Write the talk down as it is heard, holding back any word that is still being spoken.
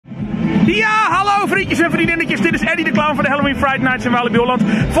Ja, hallo vriendjes en vriendinnetjes. Dit is Eddie de Clown van de Halloween Friday Nights in Walibi Holland.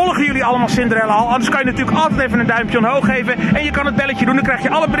 Volgen jullie allemaal Cinderella al? Anders kan je natuurlijk altijd even een duimpje omhoog geven. En je kan het belletje doen. Dan krijg je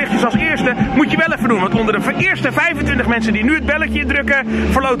alle berichtjes als eerste. Moet je wel even doen. Want onder de eerste 25 mensen die nu het belletje indrukken,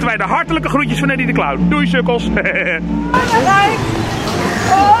 verloten wij de hartelijke groetjes van Eddie de Clown. Doei sukkels.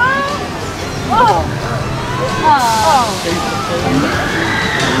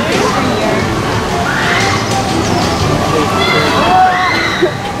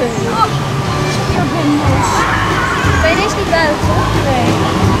 Ben je deze niet buiten? Nee.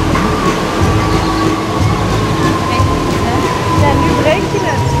 Ja, nu breek je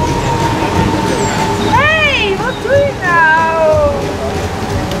het. Hé, wat doe je nou?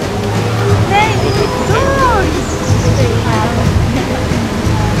 Nee, niet doen.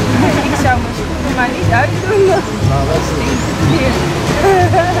 Ik zou mijn schoenen maar niet uitdoen. Nou, dat stinkt hier.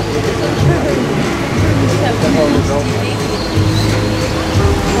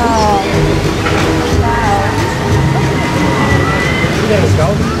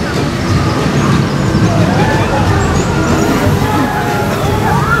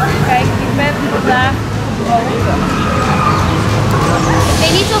 Kijk, ik ben vandaag gebroken. Ik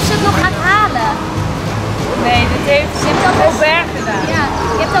weet niet of ze het nog gaat halen. Nee, dit heeft ze al berg gedaan. Ja,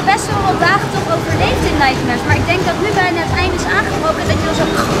 je hebt al best wel wat dagen toch overleefd in Nightmares, maar ik denk dat nu bijna het einde is aangebroken dat je dan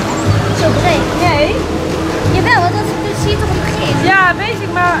zo breekt. Nee. Jawel, want dat zie je toch op het begin? Ja, weet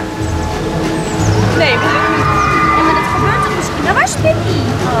ik, maar... Nee, wil ik niet. Ja, maar dat gebeurt toch misschien? Nou, waar is Spinny?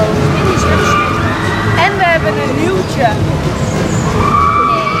 Oh, Spinny is weggestuurd. En we hebben een nieuwtje.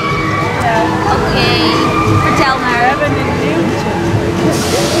 Nee. Ja. Oké, vertel maar. We hebben een nieuwtje.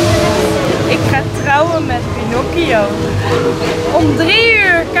 Ik ga trouwen met Pinocchio. Om 3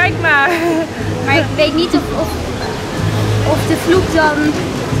 uur, kijk maar. Maar ik weet niet of de vloek dan...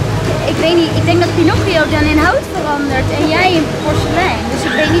 Ik weet niet, ik denk dat Pinocchio dan in hout verandert en jij in porselein. Dus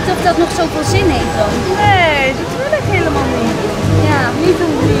ik weet niet of dat nog zoveel zin heeft dan. Nee, dat wil ik helemaal niet. Ja, Niet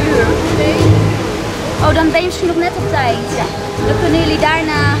om 3 uur. Nee. Oh, dan ben je misschien nog net op tijd. Ja. Dan kunnen jullie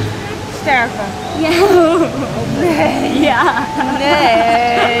daarna... Sterven. Ja. Nee. Ja.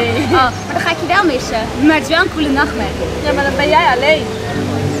 Nee. Oh, maar dan ga ik je wel missen. Maar het is wel een coole nachtmerrie. Ja, maar dan ben jij alleen.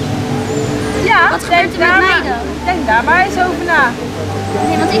 Ja, Wat gebeurt er met mij dan? Denk daar maar eens over na.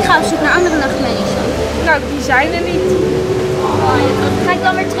 Nee, want ik ga op zoek naar andere nachtmerries. Nou, die zijn er niet. Oh, ga ik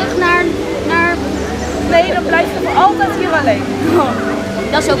dan weer terug naar... Nee, dan blijf je voor altijd hier alleen. Oh,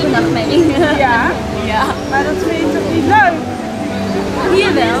 dat is ook een nachtmerrie. Ja. Ja. Maar dat vind je toch niet leuk?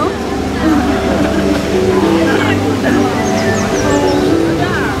 Hier wel.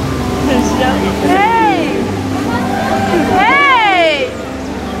 Hey! Hey!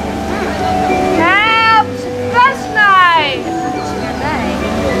 Help! Ze pest mij! Dat is erbij.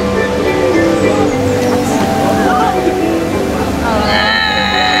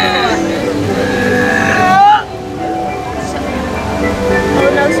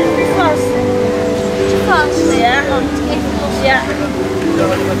 Oh, nou zit je vast. Zit je vast? Ja. Oh, moet ik even los. Ja.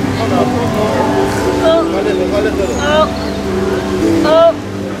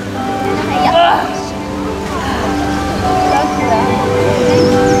 Ja. Dankjewel. Denk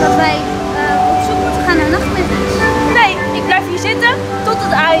je dat wij op zoek moeten gaan naar nachtmerries? Nee, ik blijf hier zitten tot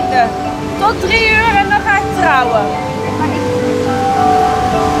het einde. Tot 3 uur en dan ga ik trouwen. Maar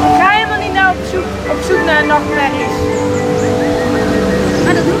Ik ga helemaal niet naar op zoek naar nachtmerries.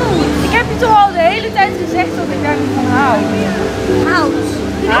 maar dat doen we niet. Ik heb je toch al de hele tijd gezegd dat ik daar niet van hou. Hout.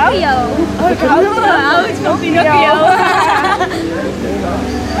 Pinocchio. Oh, ik hou niet van Hout van Pinocchio.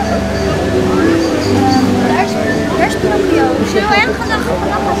 Daar is Pinocchio. Zullen we hem gedag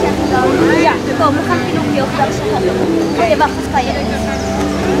gaan zeggen dan? Ja. Kom, we gaan Pinocchio gedag zeggen. Oké, wacht, dat kan je doen.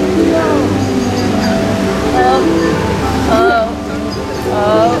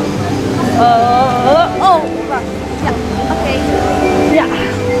 Oh, wacht. Ja, oké. Ja.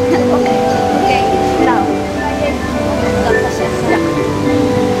 Oké. Nou, ga je even gedag gaan zeggen. Ja.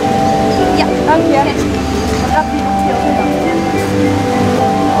 Ja, Dank je. Dan gaat Pinocchio gedag.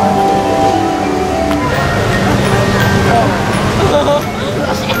 Dat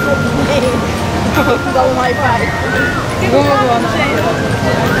was echt op nee. Dat was my five. Ik wil gewoon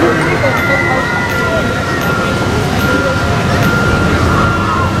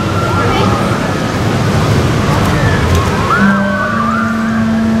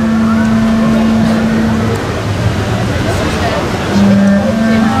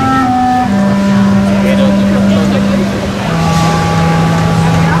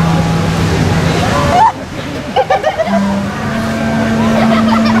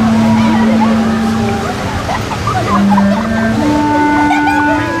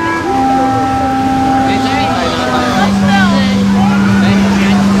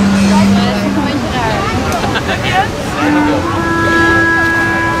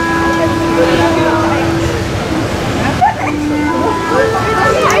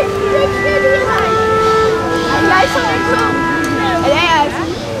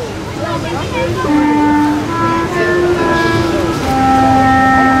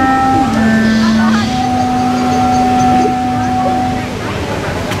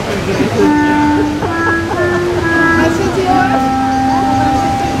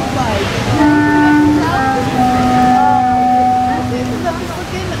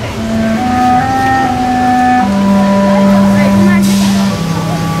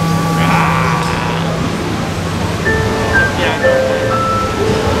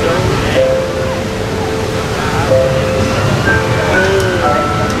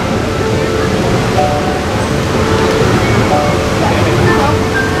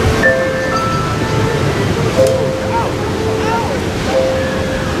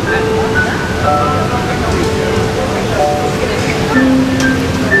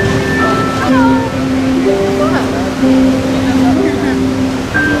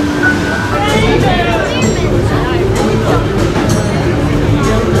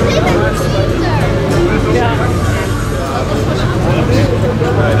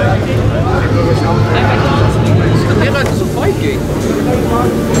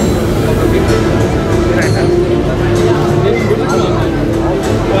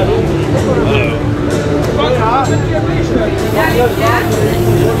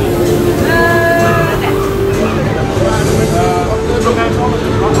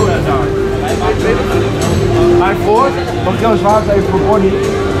Mijn voor, mag ik jou zwaard even voor Bonnie?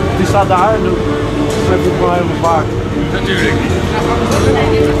 Die staat daar en dan heb je gewoon helemaal vaak. Natuurlijk niet.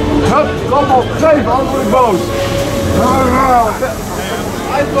 Hup, kom op, geef, anders word ik boos.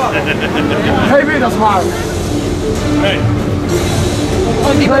 Geef weer dat zwaard. Nee.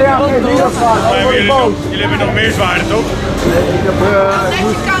 Nee, ja, geef weer dat zwaard, anders word ik boos. Jullie hebben nog meer zwaarden, toch? Nee, ik heb... Net je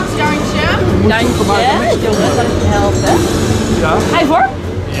kans, Jantje. Jantje, jongens, dat ik je helpen. Ja? Hij voor?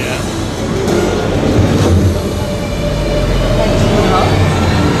 Ja.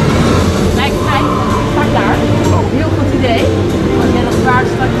 Kijk, ga daar. Heel goed idee. Als jij dat zwaard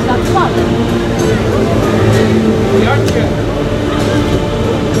straks laat vallen. Jantje.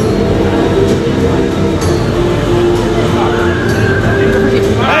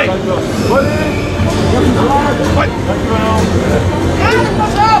 Hey! Hoi! Je hebt een zwaard. Hoi! Dankjewel. Ja,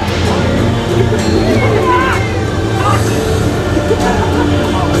 pas op!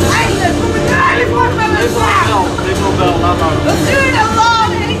 Eindelijk, kom ik eruit voor met mijn zwaard! Ik wil bel, laat maar. Dat duurde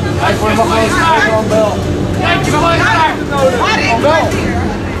lang! Hij voor mag wel een bel. Jantje, we gooien daar! Maar ik ben hier!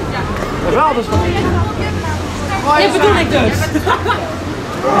 Wel, dus Dit bedoel ik dus!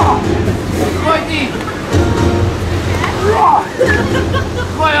 Gooi die!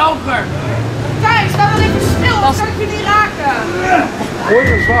 Gooi hoger! Kijk, sta dan even stil, dan kan ik je niet raken! hoor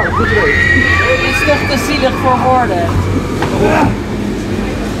je zwaar, goed idee. Dit is toch te zielig voor woorden.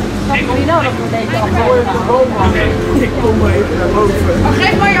 Snap je nou dat we deze afvallen? Ik kom maar even naar boven. Oh,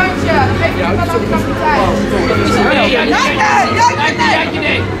 geef maar Jantje, dan geef je maar aan de kapitein. Jantje,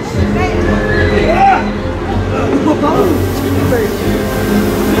 nee!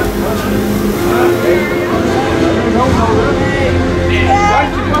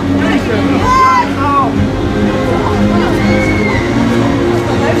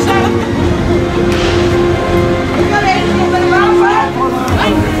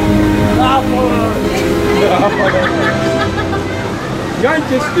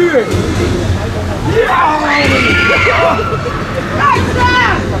 Jantje, stuur! Ja!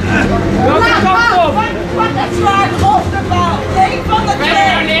 Welke kant op? Wat het zwaard of de bal? Nee, van de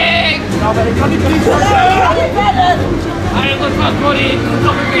twee! Nou, ik kan niet precies Hij wordt vast, Bonnie.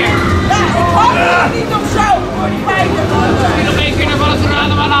 Nog een keer. Ja, ik hoop het niet of zo. Voor die pijnen. Misschien nog één keer, dan vallen ze er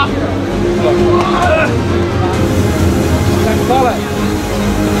allemaal af. Zijn gevallen.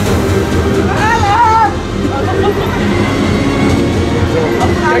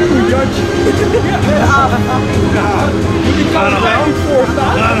 Kijk hoe Jantje. Moet die kapitein niet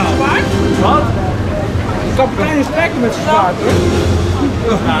voorstaan? Wat? De kapitein is trekken met zijn zwaard, hoor.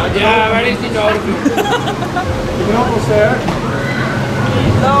 Ja, maar is niet nodig. Ik ben ook wel sterk.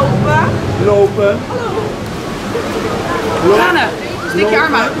 Lopen. Lopen. Gannen. Stik je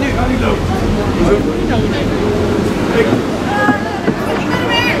arm uit. Nu.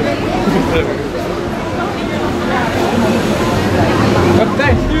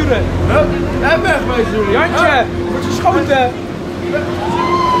 Kapitein, sturen. Hup. En weg bij sturen. Jantje, wordt geschoten.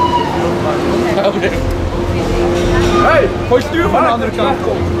 Hey, gooi stuur van de andere kant.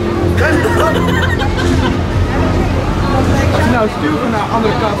 Als je nou stuur van de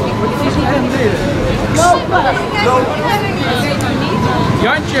andere kant, dan wordt het niet beneden. Lopen.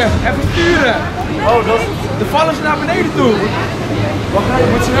 Jantje, even sturen. Oh, dat is... De vallen ze naar beneden toe. Wacht even,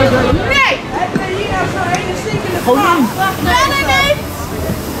 moet ze even... Nee! Hebben we hier nou zo'n hele stinkende Gewoon doen. Nee.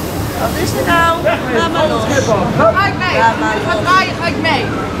 Wat is er nou? Ga maar los. Ga ik mee? Ga draaien, ga ik mee.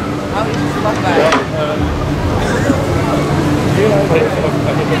 Hou je vast bij.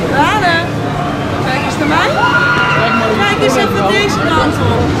 Rane, kijk eens naar mij. Kijk eens even deze kant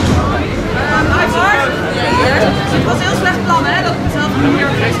op. Het was een heel slecht plan, hè? Dat ik mezelf niet meer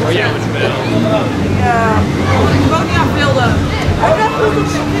geest heb. Ja, ik wil ook niet aan beelden. Ik heb goed op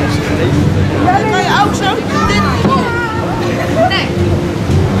zijn kist. Dan kan je ook zo dit. Nee.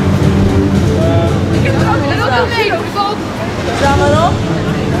 Ik heb er ook niet aan mee. Staan we op?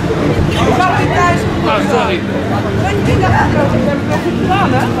 Ik ga niet thuis. Sorry. Weet je niet dat ik dat heb ik nog goed gedaan,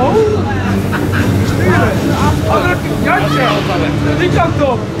 hè? Sturen. Andere Jantje, die kant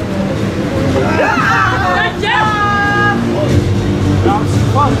op.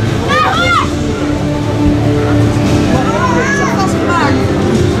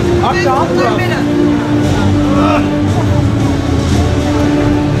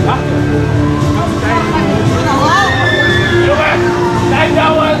 Kijk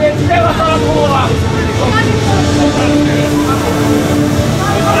nou, dit is heel erg aan het horen.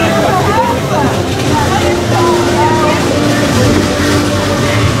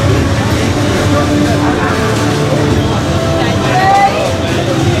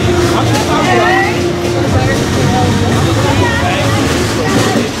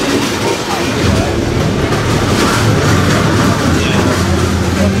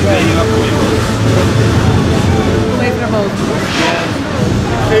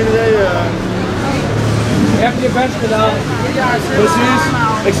 Geen idee. Heb je best gedaan? Precies.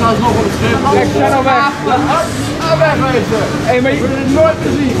 Ik sta nog op het schip. Kijk, ze zijn al weg. Wegwezen. Hé, maar je moet het nooit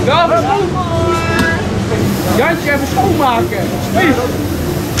meer zien. Ja? Jantje, even schoonmaken. Spies.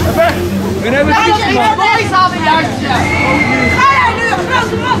 Weg. We hebben het niet gemaakt. Mooi samen, Jantje. Ga jij nu een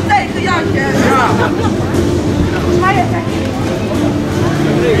grote man tegen, Jantje? Ja. Maar je zegt...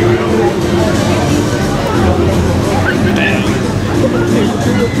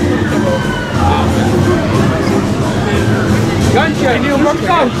 Jantje, nieuw blok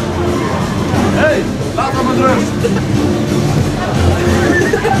kant. Hé, laat hem met rust.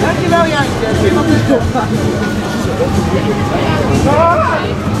 Dankjewel, Jantje.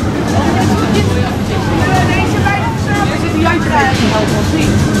 Deze bij de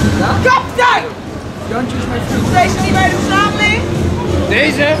verzameling. Kapitein! Jantje is mijn vriend. Deze niet bij de verzameling?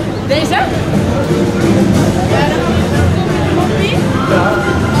 Deze? Deze? Ja, dan kopie.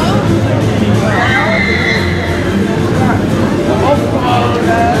 Of gewoon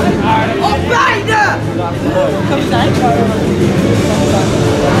aardig. Op beide! Kapitein.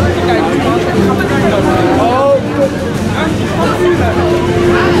 Oh, Jantje is van vuren.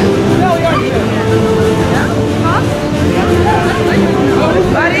 Wel Jantje.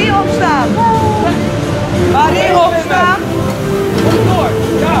 Waar hierop staan? Waar hierop staan? Door,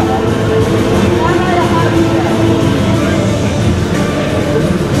 ja.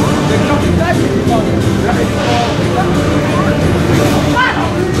 De kapitein is gevangen.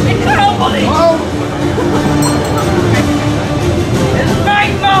 Ik ga helemaal niet! Oh. Dit is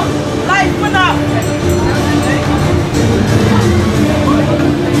mijn man! Blijf vanaf!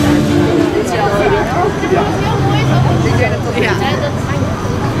 Ja.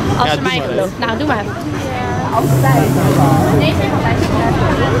 Als ze mij gelooft. Nou, doe maar. Nee, zeg maar.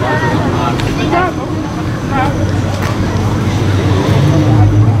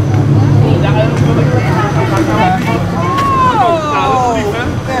 Oh,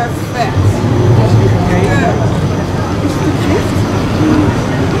 perfect.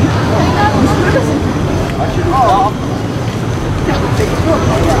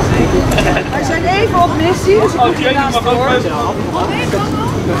 Wij zijn even op missie, dus ik moet je naast door.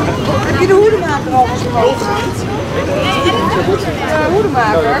 Heb je de hoedemaker al gesproken? De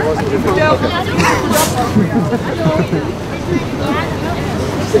hoedemaker? Die vertelt me.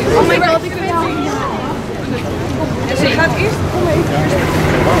 Oh my god, ik weet het niet. Dus ik ga het eerst... Kom even.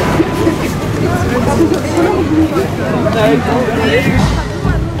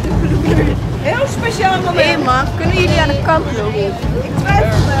 Heel speciaal moment. Hé man, kunnen jullie aan de kant lopen? Ik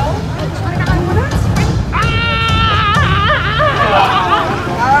twijfel wel. Doen we dat?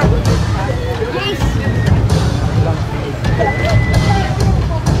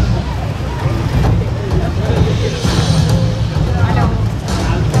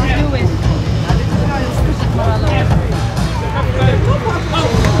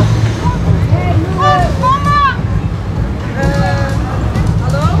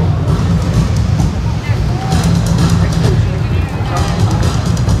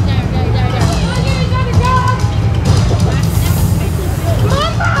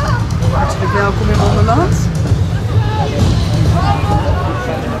 Welkom in Holland.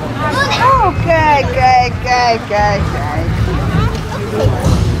 Oh, kijk, kijk, kijk, kijk, kijk.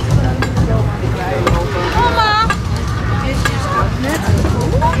 Mama!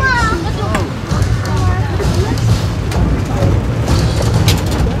 Mama!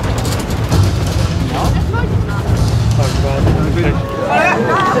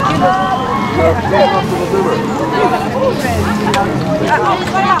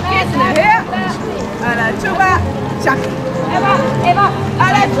 Chuba, Chucky. Eva,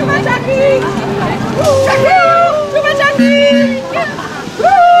 allez, Chuba, Chucky. Chucky, Chuba, Chucky.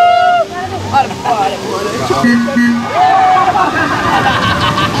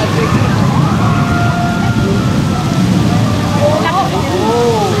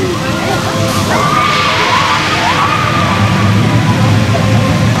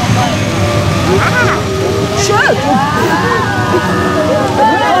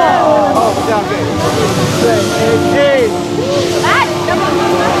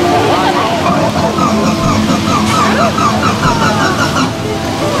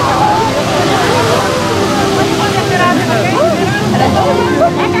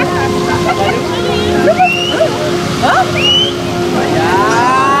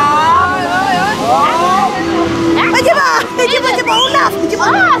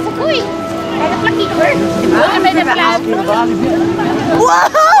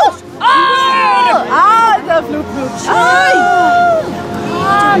 Wow! Ah, dat vloed.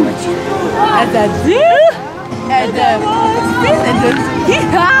 En dat dit. En dat dit. En dat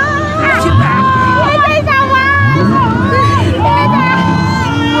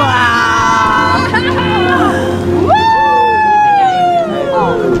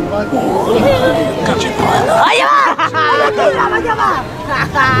ja.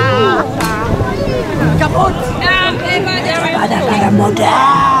 Kapot! Pada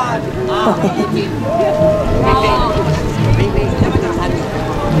modal!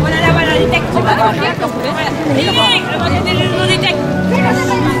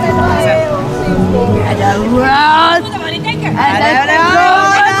 Ada rood! Ada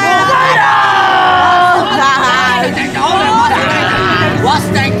was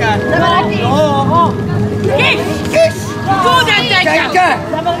denken! Kies! Doe dat denken!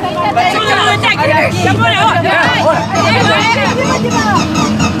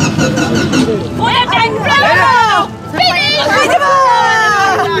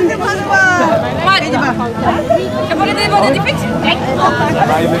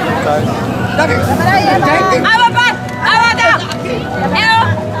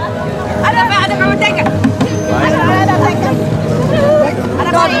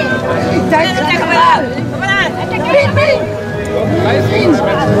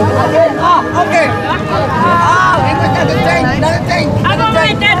 Oké. Ik moet naar de tank. Naar de tank. Naar de tank.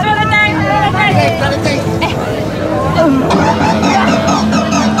 Naar de tank.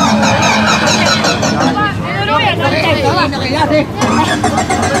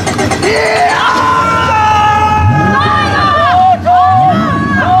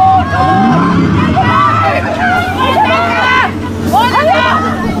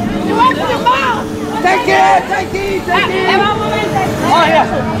 Oh ja.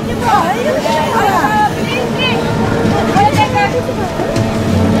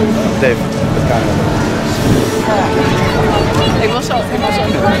 Dave, de camera. Ik was zo.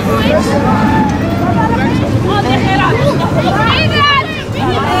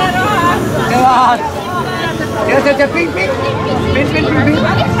 Ja, ping.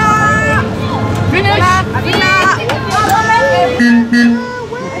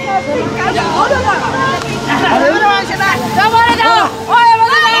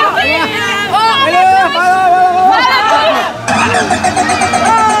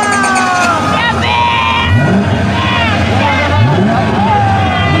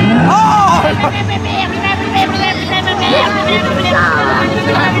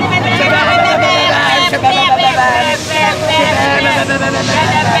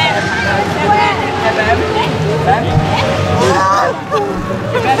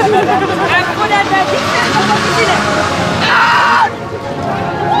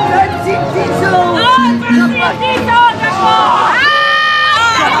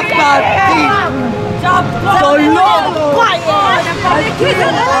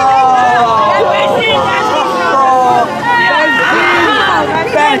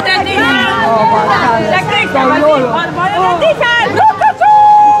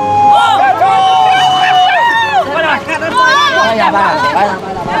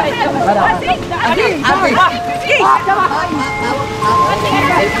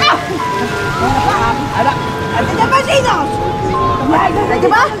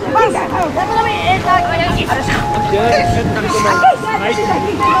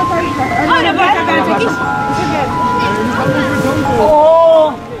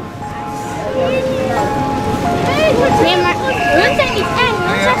 Nee, maar hun zijn niet eng.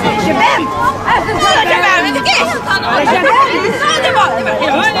 Je bent!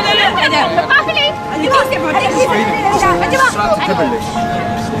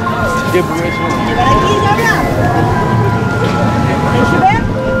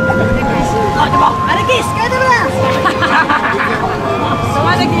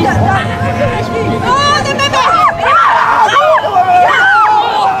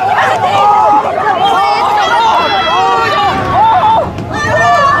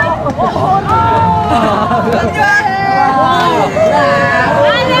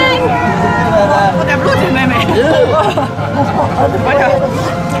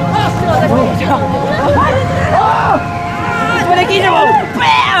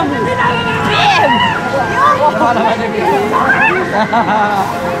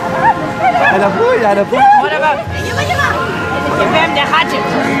 Ada pun. What about? Bam, daar gaat je.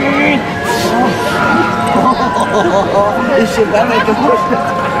 Is je wel met de borst?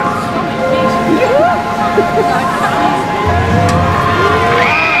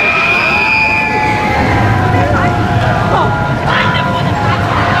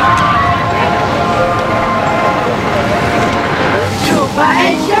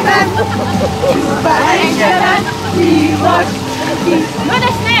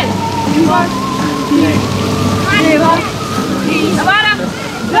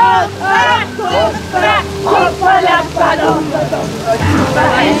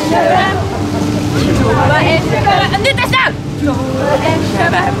 En dit is nou!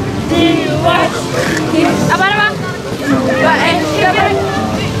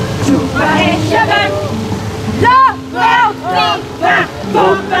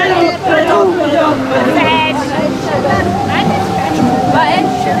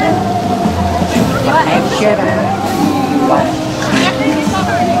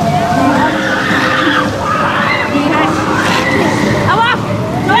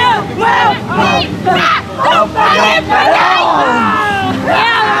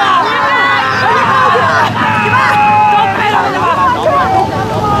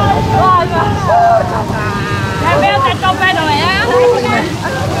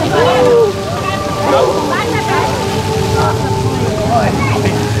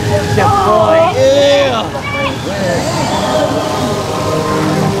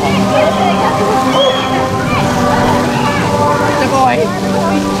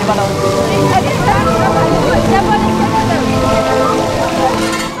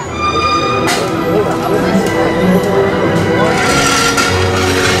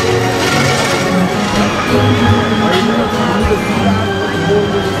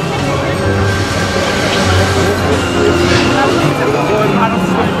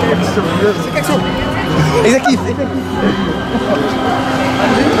 Kijk zo. Exactief.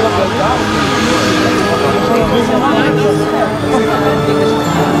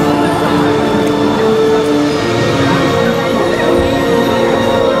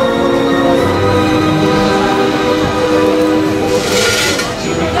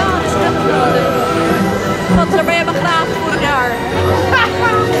 Want daar ben je begraven vorig jaar.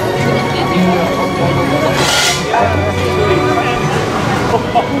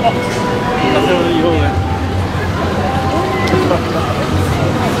 Dat is wel een jongen.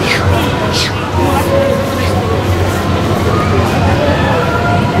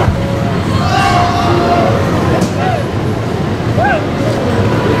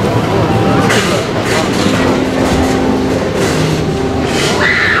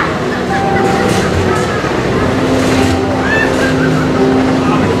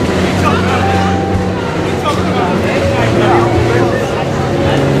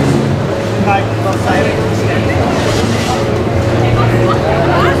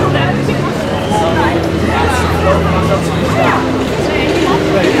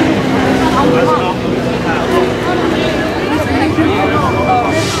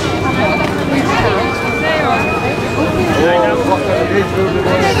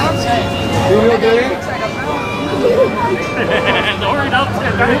 Hoor je dat?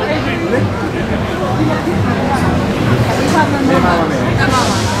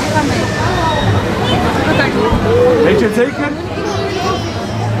 Weet je het zeker?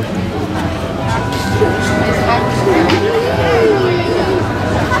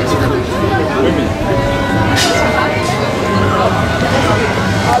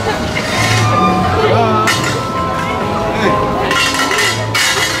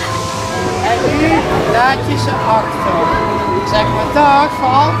 Laat je ze achter. Zeg maar dag voor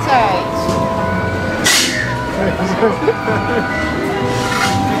altijd.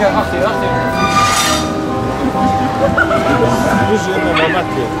 Kijk, achter. Dus een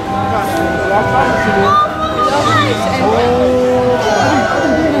momentje.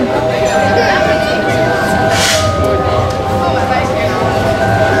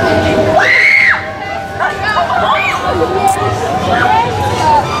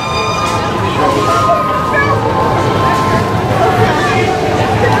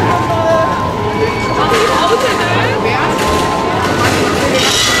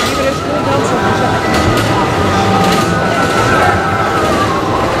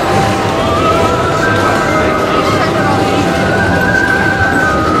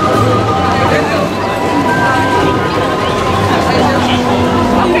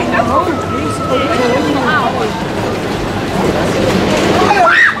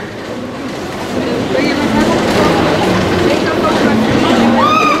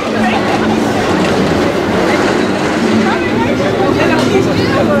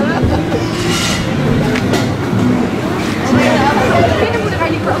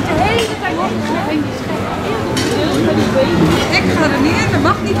 Ik ga er niet in, dat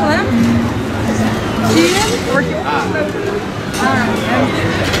mag niet van hem. Zie je? Word je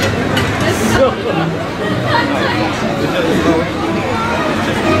opgesloten.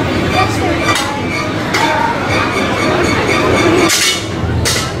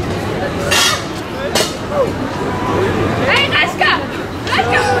 Hey, Laatste!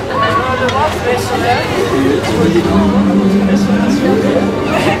 Laatste!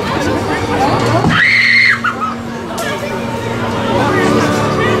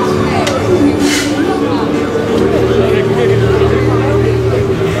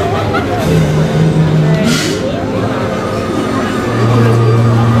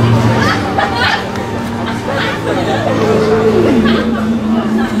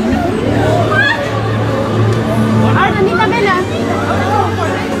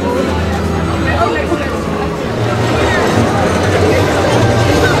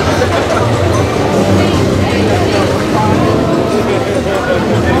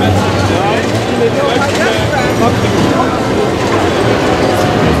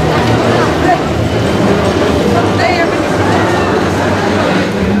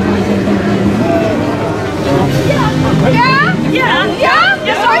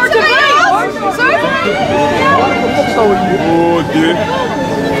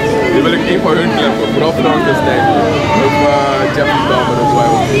 Die wil ik één van hun klippen, vooral Frankenstein. Of Jeffrey Dahmer of zo.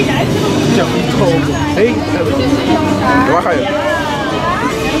 Jeffrey Dahmer. Hey, waar ga je?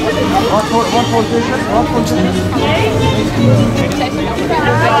 Wat voor tussen? Wat voor tussen?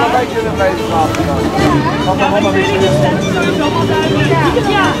 Een beetje in de bezig laten gaan. Wat dan allemaal weer zitten.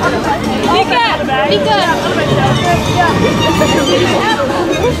 Ja. Lieke! Lieke! Ja.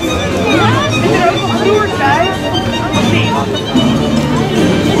 Is er ook nog vloer bij? Of niet?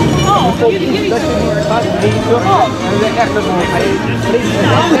 Dat je niet gaat eten. En dan echt een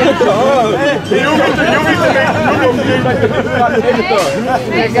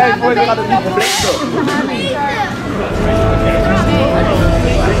kijk, voor je gaat het niet verplichten.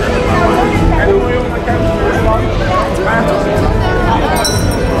 En hoe jong dan kijk je van?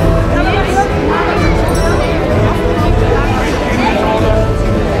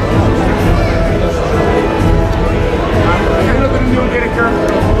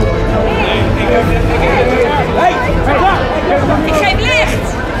 Ik geef licht!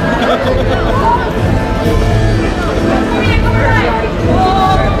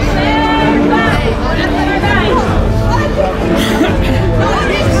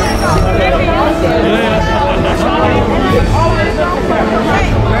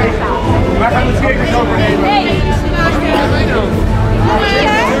 Wij gaan de circus overnemen.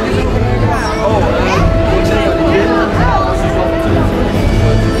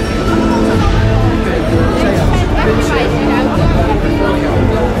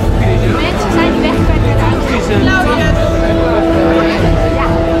 Mensen zijn die weggewerkt naar de auto.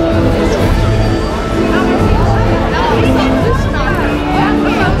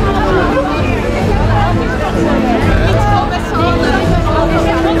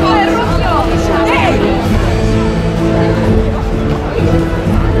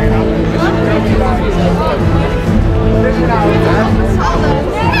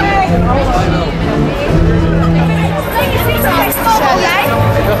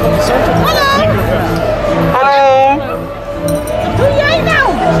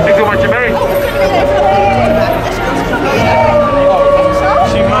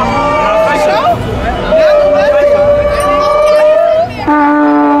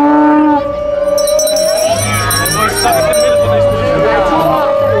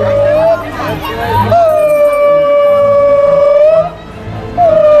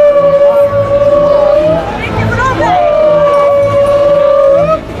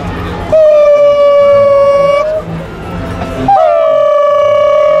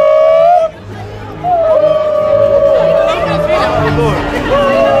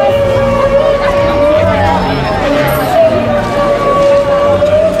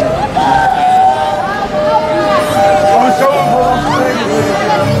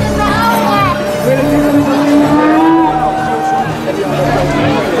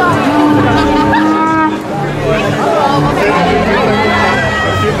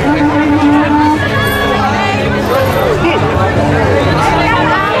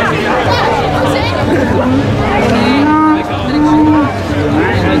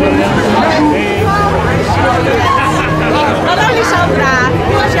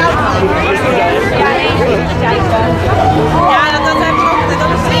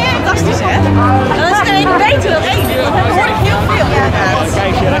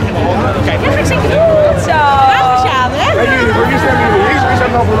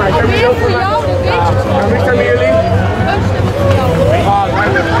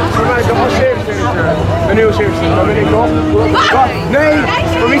 Een nieuwe circus, dat ben ik nog. Wat? Nee!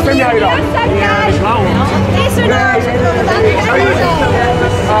 Voor wie stem jij dan? Ja, is blauw. Is er nou?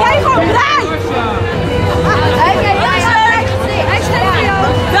 Kijk gewoon blij! Hij stemt voor jou.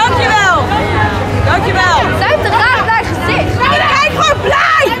 Dankjewel! Dankjewel! Duim te raar naar gezicht. Kijk gewoon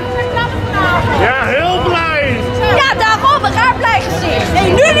blij! Ja, heel blij!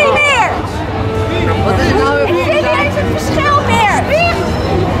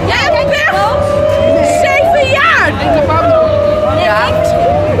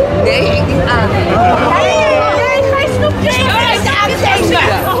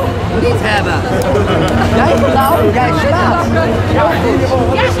 Niet hebben. Jij vrouw, jij slaat.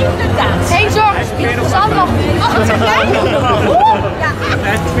 Ja, inderdaad. Geen zorgen, Spiet. Verstand nog. Mag het zijn jij?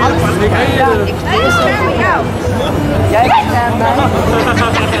 Ja, ik stem met jou. Jij stemt mij.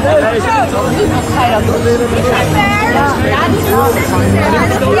 Wat ga je dan doen?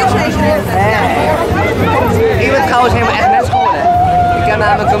 Ik ben trouwens helemaal echt net geworden. Ik heb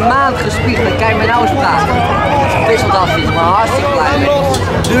namelijk een maand gespiegeld en kijk mij nou eens praten. Het is fantastisch, maar hartstikke blij mee.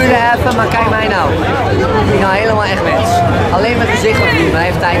 Duurde even, maar kijk mij nou. Ik ben nou helemaal echt mens. Alleen mijn gezicht nog niet, maar hij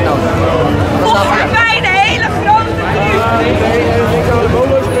heeft tijd nodig. Dat snap je. Bij de hele grote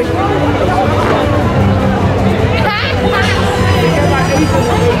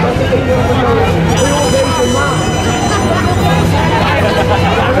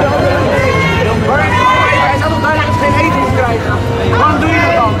Hij zat op duidelijk geen eten moet krijgen. Waarom doe je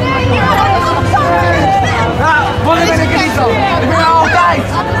dat dan? Ja, wanneer ben ik er niet dan? Ik ben er altijd.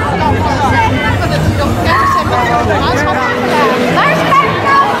 Waar is het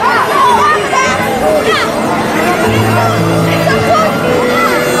nou?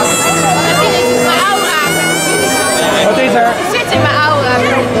 Wat is er? zit in mijn aura.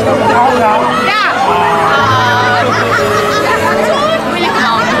 Aura. Ja. Moeilijk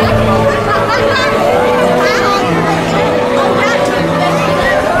man.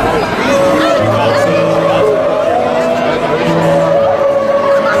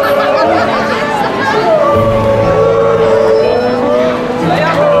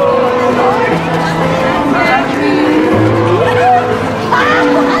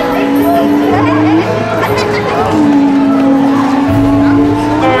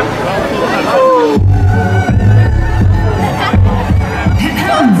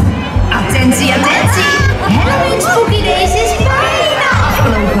 Attentie, attentie! Halloween Spooky Days is bijna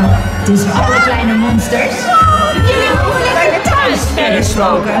afgelopen. Dus alle kleine monsters, jullie mogen lekker thuis verder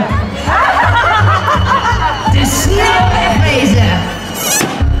smoken. Dus snel wegwezen!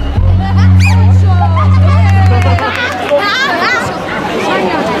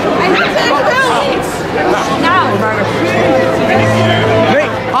 Nee,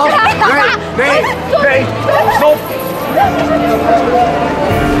 af. Nee, stop.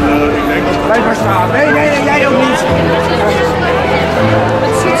 Blijf maar staan. Nee, jij ook niet.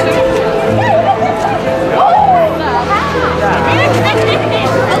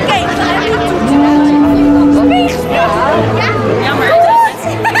 Oké,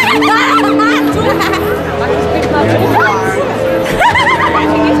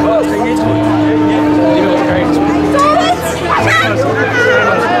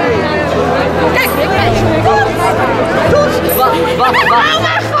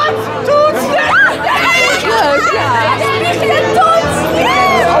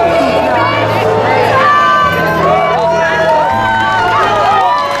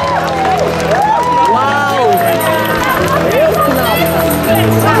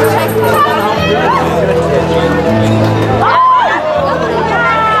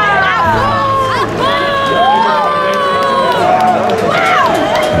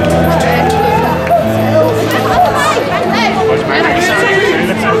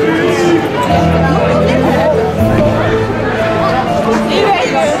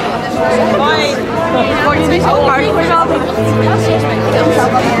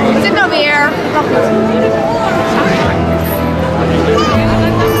 Wat is dit nou weer?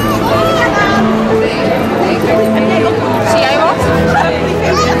 Zie jij wat?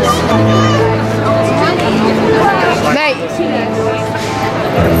 Nee.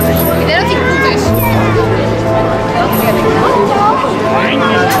 Ik denk dat hij goed is.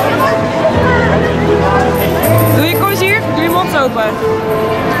 Doe je, kom eens hier. Doe je mond open.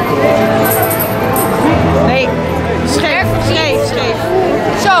 Nee. Scheef, scheef, scheef.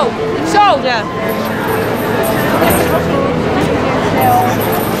 Zo, zo. Ja.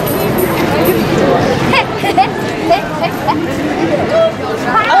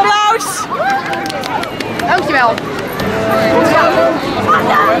 Applaus. Dankjewel.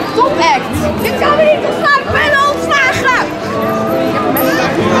 Top act. Dit kan weer niet ontstaan. Ik ben al ontslagen.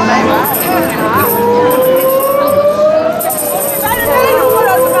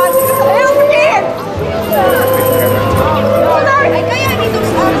 Heel verkeerd. Kan jij niet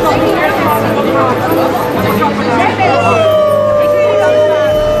ontslaan?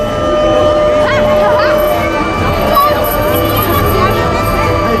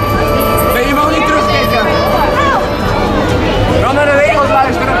 Nee, je mag niet terugkijken. Ga naar de regels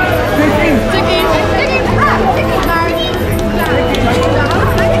luisteren. Tik in. Tik in. Tik in. Tik in.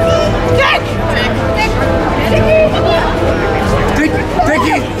 Tik. Tik. Tik. Tik.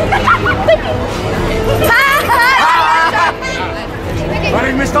 Tikkie. Waar heb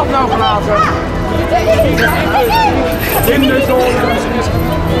ik mijn stap nou gelaten? In de zon.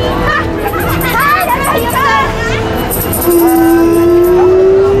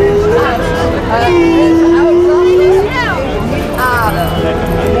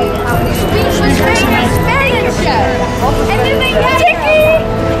 En nu ben jij Tikkie!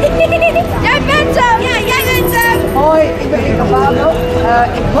 Jij bent hem! Ja, jij bent hem! Hoi, ik ben Pablo.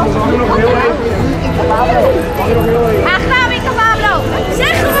 Ik was nog heel even. Graag gedaan, Pablo!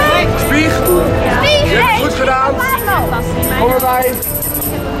 Zeg gewoon! Spieg! Spieg! Je hebt het goed gedaan. Kom erbij.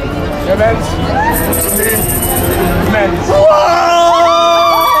 Jij bent nu mens.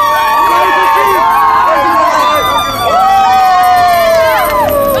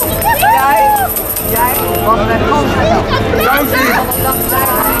 Jij was mijn kans. Dank u.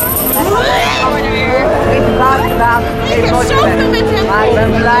 Even laat gedaan. Maar ik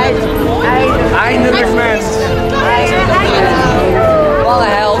ben blij. Eindelijk mens. Wat een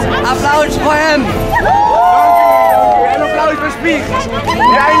held. Applaus voor hem. Dank u. En applaus voor Spieg.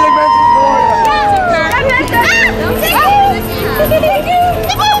 Die eindelijk mens is geworden.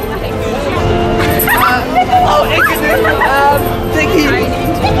 Oh, ik is nu. Tikkie.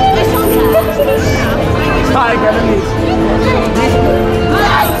 Ah, ik ben hem niet.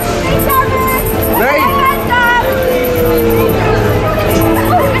 Nee.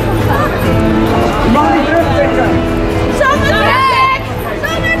 Je mag niet terugdenken.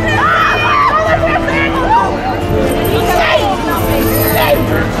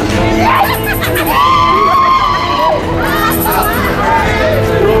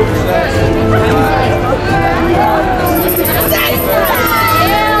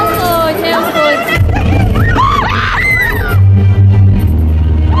 Heel goed.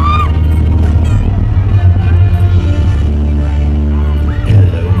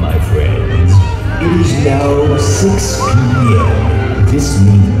 Hello, my friends. It is now 6 p.m. This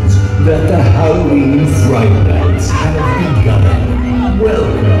means that the Halloween Fright Nights have begun.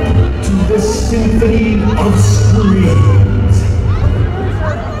 Welcome to the Symphony of Screams.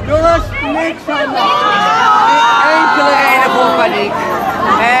 Jongens, niks aan de enkele reden voor paniek.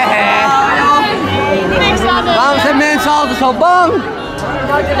 Waarom zijn mensen altijd zo bang?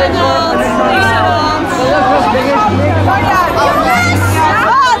 Niks aan de hand.